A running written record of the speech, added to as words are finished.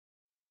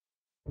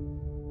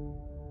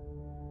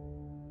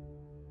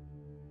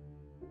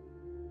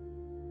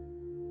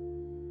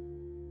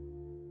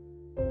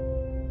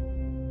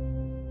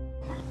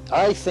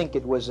I think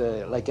it was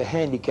like a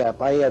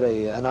handicap. I had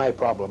an eye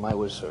problem. I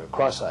was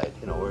cross-eyed,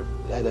 you know, or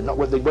had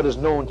what is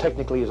known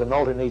technically as an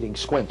alternating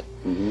squint.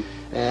 Mm-hmm.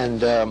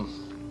 And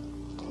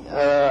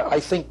I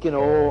think, you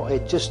know,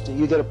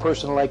 you get a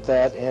person like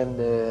that,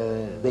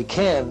 and they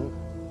can.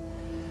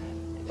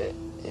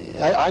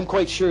 I'm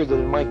quite sure that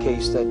in my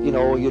case that, you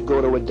know, you'd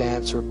go to a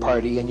dance or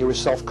party and you were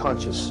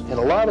self-conscious. And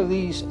a lot of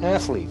these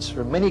athletes,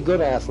 or many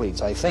good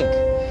athletes, I think,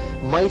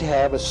 might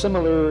have a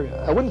similar,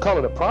 I wouldn't call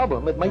it a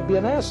problem, it might be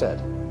an asset,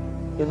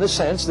 in the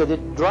sense that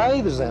it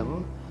drives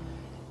them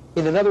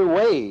in another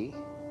way,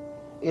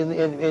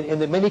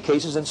 in many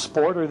cases in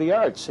sport or the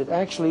arts. It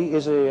actually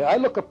is I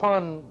look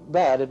upon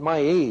that at my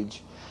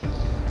age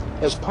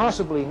as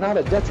possibly not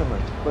a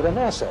detriment, but an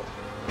asset,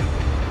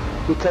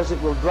 because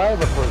it will drive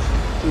a person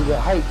to the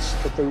heights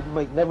that they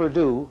might never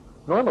do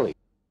normally.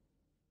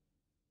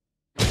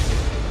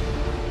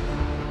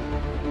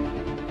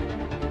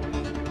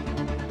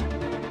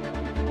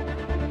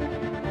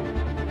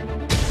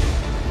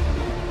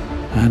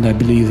 And I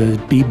believe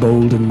that be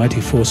bold and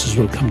mighty forces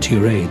will come to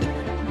your aid.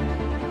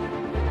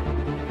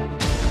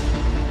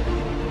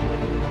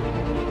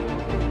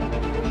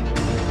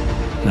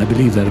 And I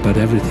believe that about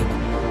everything.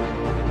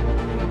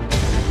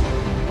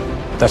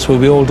 That's what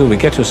we all do. We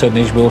get to a certain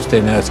age, we all stay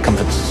in our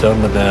comfort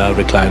zone with our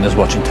recliners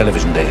watching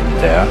television day in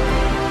and day out.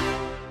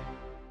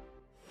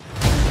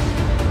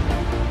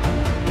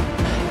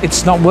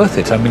 It's not worth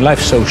it. I mean,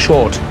 life's so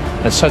short.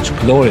 There's such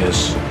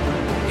glorious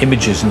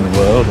images in the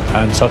world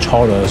and such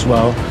horror as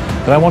well,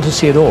 that I want to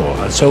see it all.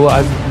 And so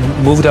I've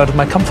moved out of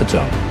my comfort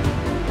zone.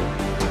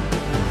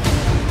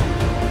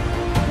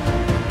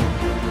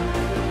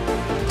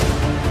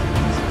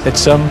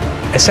 It's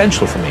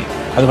essential for me.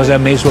 Otherwise I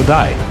may as well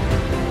die.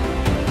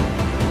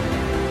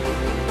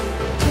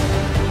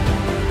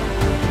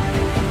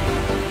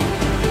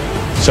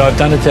 So I've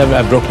done it,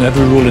 I've broken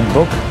every rule in the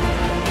book,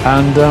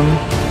 and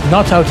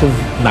not out of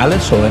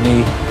malice or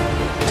any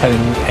telling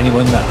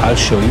anyone that I'll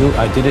show you.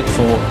 I did it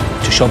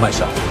to show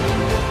myself.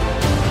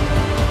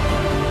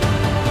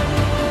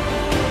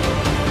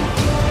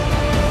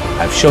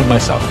 I've shown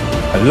myself.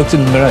 I looked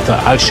in the mirror, I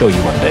thought, I'll show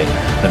you one day.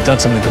 And I've done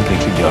something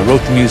completely new. I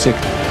wrote the music,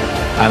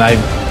 and I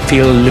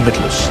feel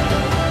limitless.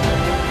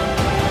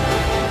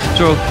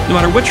 So no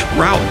matter which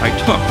route I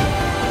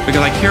took,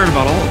 because I cared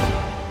about all of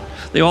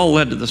them, they all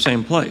led to the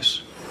same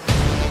place.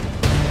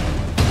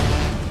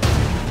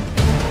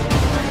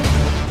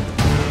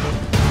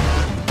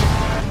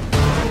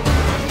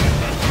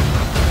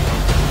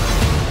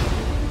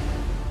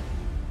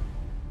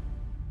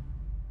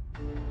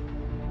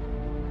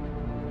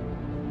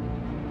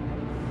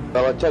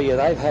 Well, I'll tell you,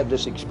 I've had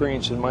this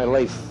experience in my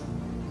life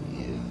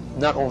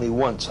not only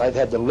once. I've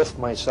had to lift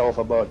myself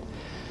about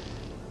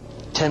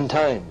 10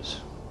 times.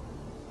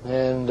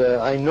 And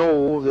I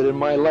know that in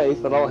my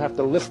life that I'll have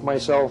to lift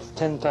myself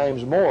 10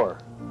 times more.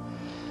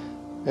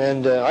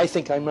 And I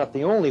think I'm not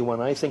the only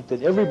one. I think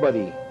that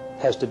everybody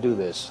has to do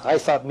this. I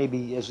thought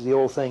maybe, as the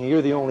old thing,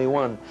 you're the only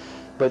one.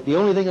 But the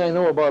only thing I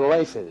know about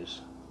life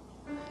is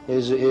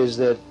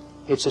that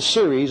it's a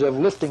series of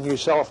lifting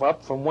yourself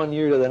up from one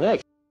year to the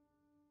next.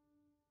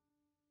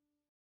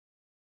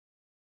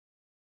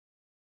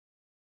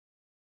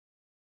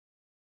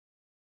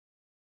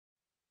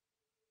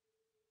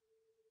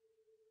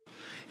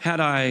 Had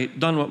I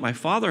done what my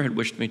father had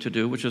wished me to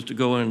do, which is to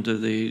go into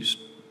the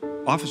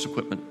office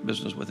equipment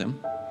business with him,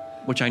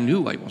 which I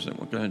knew I wasn't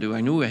going to do, I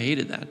knew I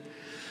hated that,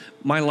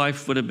 my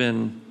life would have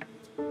been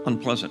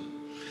unpleasant.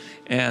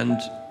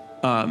 And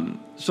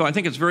so I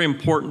think it's very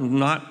important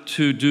not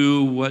to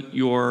do what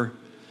your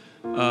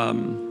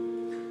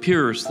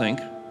peers think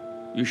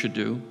you should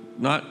do,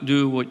 not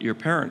do what your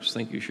parents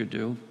think you should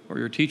do, or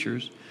your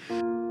teachers.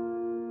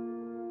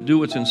 Do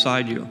what's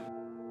inside you.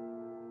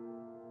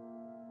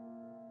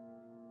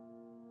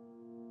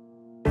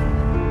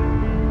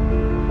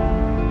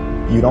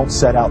 You don't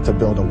set out to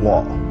build a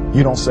wall.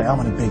 You don't say,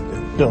 I'm going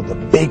to build the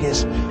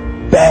biggest,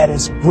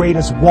 baddest,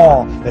 greatest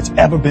wall that's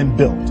ever been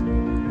built.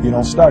 You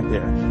don't start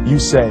there. You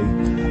say,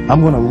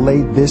 I'm going to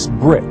lay this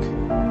brick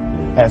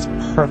as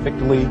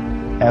perfectly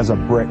as a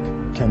brick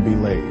can be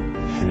laid.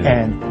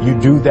 Yeah. And you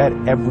do that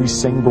every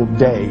single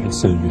day. And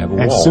soon you have a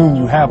wall. And soon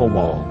you have a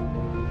wall.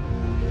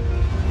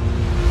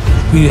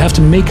 We have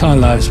to make our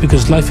lives,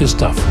 because life is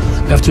tough.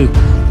 We have to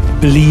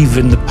believe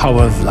in the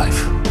power of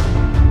life.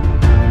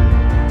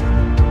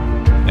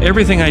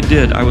 Everything I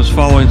did, I was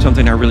following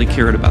something I really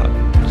cared about,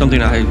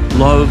 something I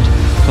loved,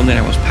 something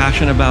I was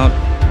passionate about.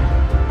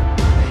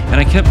 And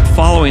I kept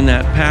following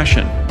that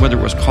passion, whether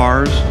it was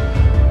cars,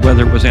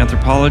 whether it was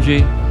anthropology,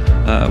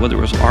 whether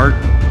it was art,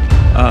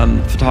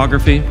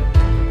 photography.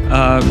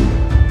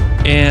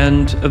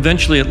 And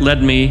eventually it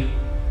led me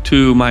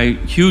to my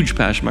huge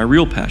passion, my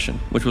real passion,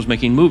 which was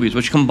making movies,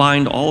 which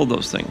combined all of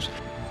those things.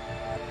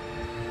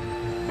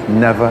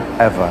 Never,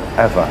 ever,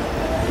 ever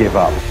give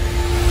up.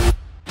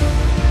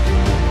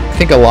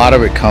 I think a lot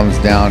of it comes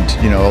down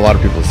to, a lot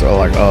of people say,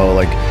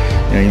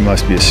 you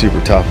must be a super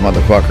tough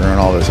motherfucker and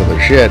all this other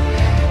shit.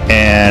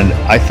 And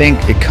I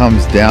think it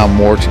comes down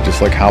more to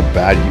just like how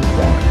bad you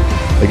want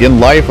it. Like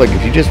in life, like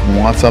if you just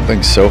want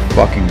something so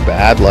fucking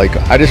bad, like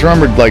I just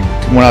remembered like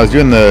when I was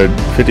doing the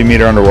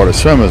 50-meter underwater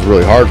swim, it was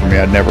really hard for me.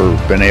 I'd never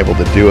been able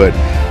to do it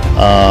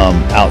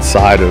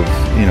outside of,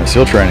 you know,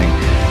 SEAL training.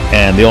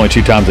 And the only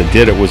 2 times I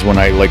did it was when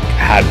I like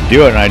had to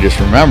do it, and I just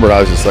remembered, I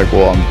was just like,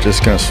 well, I'm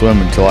just gonna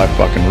swim until I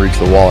fucking reach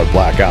the wall or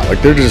black out.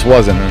 Like there just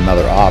wasn't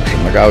another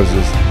option. Like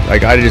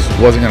I just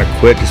wasn't gonna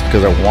quit just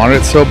because I wanted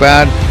it so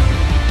bad.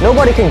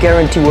 Nobody can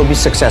guarantee we'll be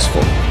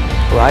successful,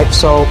 right?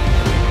 So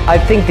I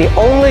think the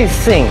only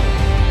thing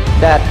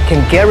that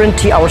can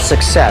guarantee our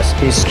success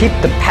is keep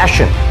the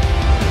passion,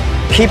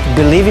 keep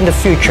believing the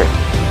future.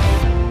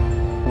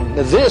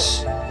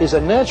 This is a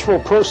natural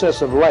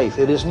process of life.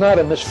 It is not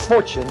a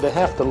misfortune to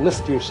have to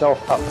lift yourself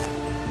up.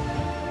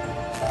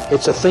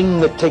 It's a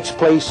thing that takes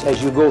place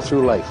as you go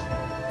through life.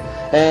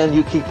 And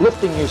you keep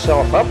lifting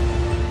yourself up,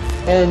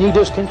 and you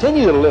just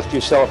continue to lift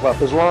yourself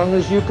up as long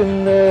as you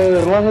can,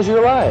 as long as you're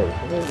alive.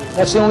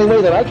 That's the only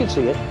way that I can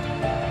see it.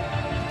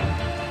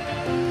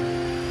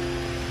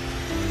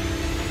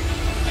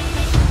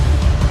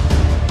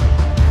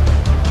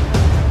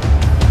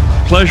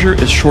 Pleasure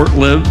is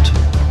short-lived.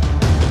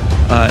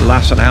 It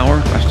lasts an hour,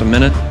 lasts a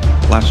minute,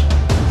 lasts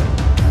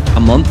a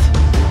month,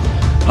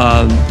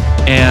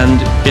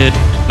 and it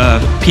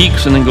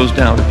peaks and then goes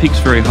down. It peaks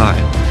very high.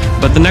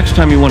 But the next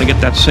time you want to get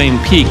that same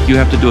peak, you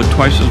have to do it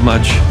twice as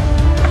much.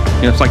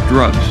 You know, it's like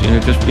drugs. You know,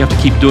 you have to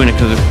keep doing it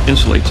because it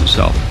insulates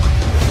itself.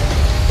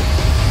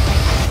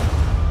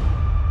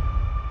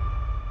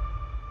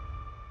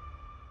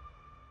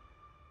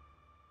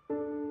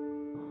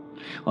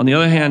 On the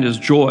other hand is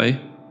joy,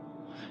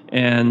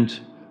 and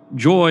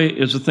joy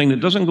is a thing that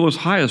doesn't go as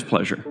high as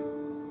pleasure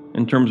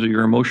in terms of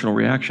your emotional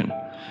reaction,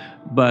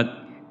 but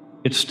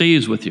it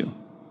stays with you.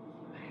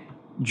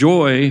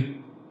 Joy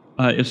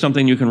is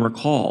something you can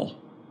recall.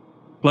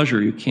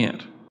 Pleasure, you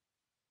can't.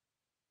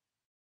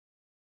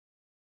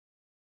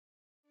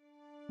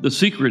 The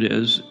secret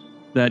is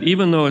that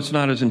even though it's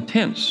not as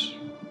intense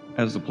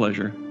as the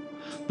pleasure,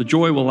 the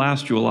joy will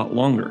last you a lot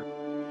longer.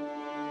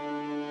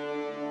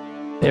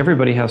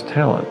 Everybody has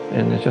talent,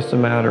 and it's just a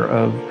matter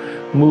of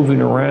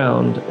moving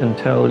around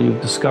until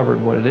you've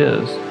discovered what it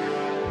is.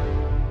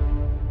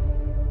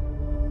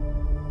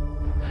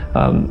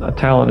 A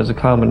talent is a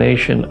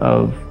combination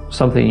of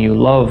something you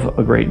love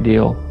a great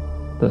deal,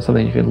 that's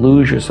something you can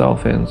lose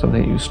yourself in,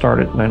 something you start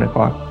at 9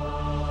 o'clock.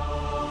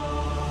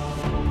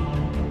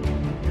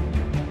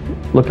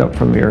 Look up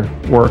from your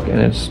work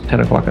and it's 10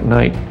 o'clock at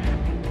night.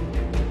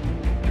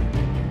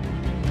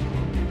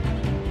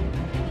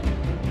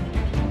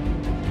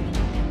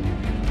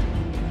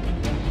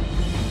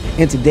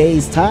 In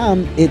today's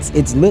time,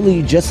 it's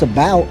literally just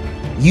about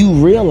you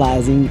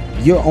realizing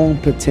your own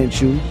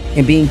potential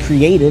and being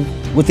creative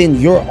within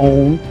your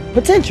own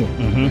potential.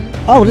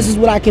 Oh, this is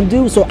what I can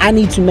do, so I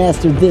need to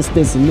master this,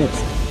 this, and this.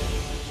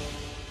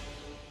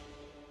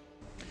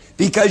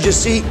 Because you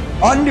see,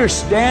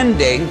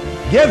 understanding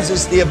gives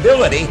us the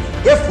ability,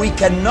 if we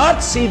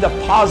cannot see the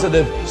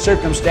positive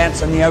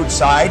circumstance on the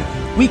outside,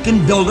 we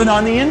can build it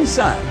on the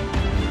inside.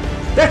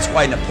 That's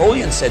why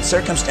Napoleon said,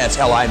 circumstance,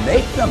 hell, I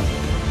make them.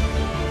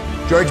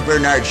 George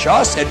Bernard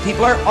Shaw said,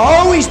 people are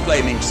always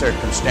blaming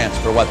circumstance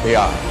for what they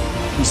are.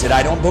 He said,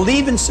 I don't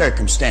believe in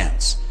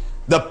circumstance.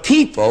 The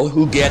people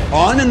who get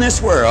on in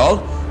this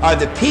world are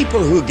the people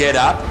who get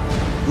up,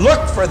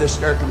 look for the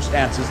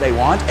circumstances they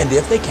want, and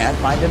if they can't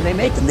find them, they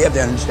make them. They have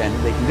the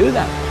understanding they can do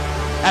that.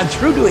 And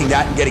through doing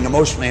that and getting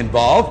emotionally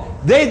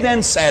involved, they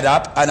then set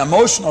up an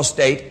emotional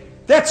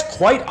state that's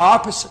quite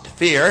opposite to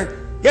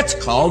fear. It's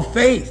called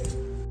faith.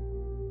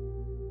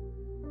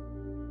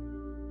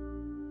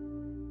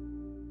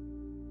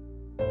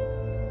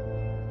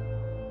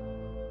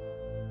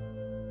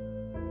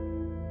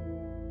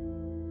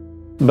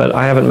 But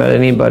I haven't met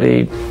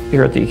anybody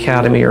here at the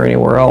Academy or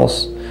anywhere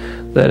else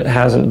that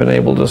hasn't been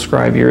able to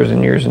describe years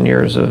and years and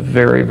years of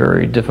very,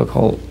 very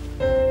difficult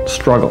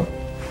struggle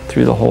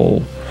through the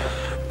whole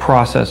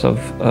process of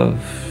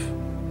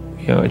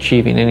you know,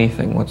 achieving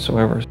anything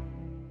whatsoever.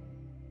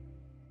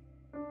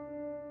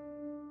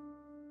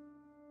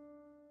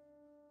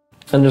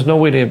 And there's no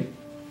way to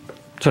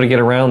sort of get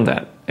around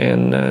that.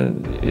 And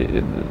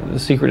the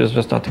secret is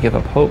just not to give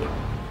up hope.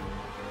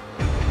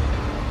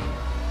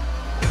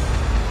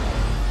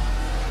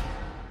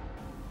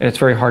 And it's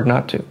very hard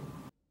not to.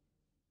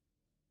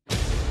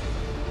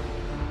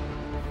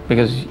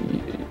 Because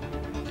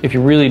if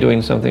you're really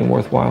doing something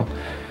worthwhile,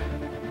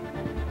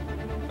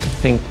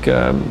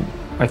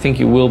 I think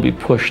you will be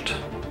pushed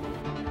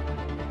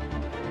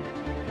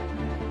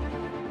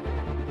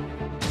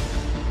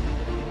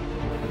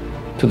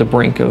to the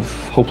brink of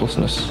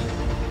hopelessness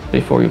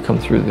before you come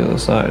through the other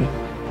side.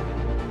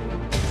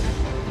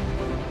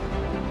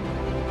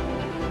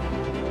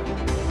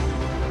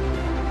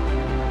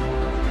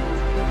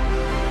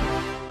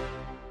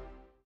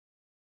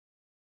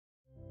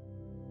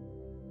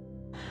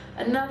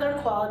 Another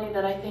quality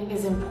that I think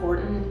is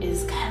important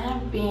is kind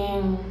of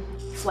being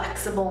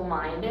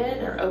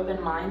flexible-minded or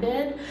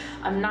open-minded.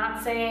 I'm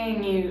not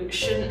saying you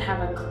shouldn't have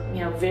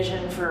a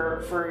vision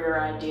for your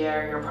idea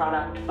or your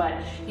product,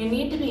 but you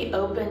need to be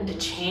open to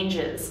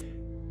changes.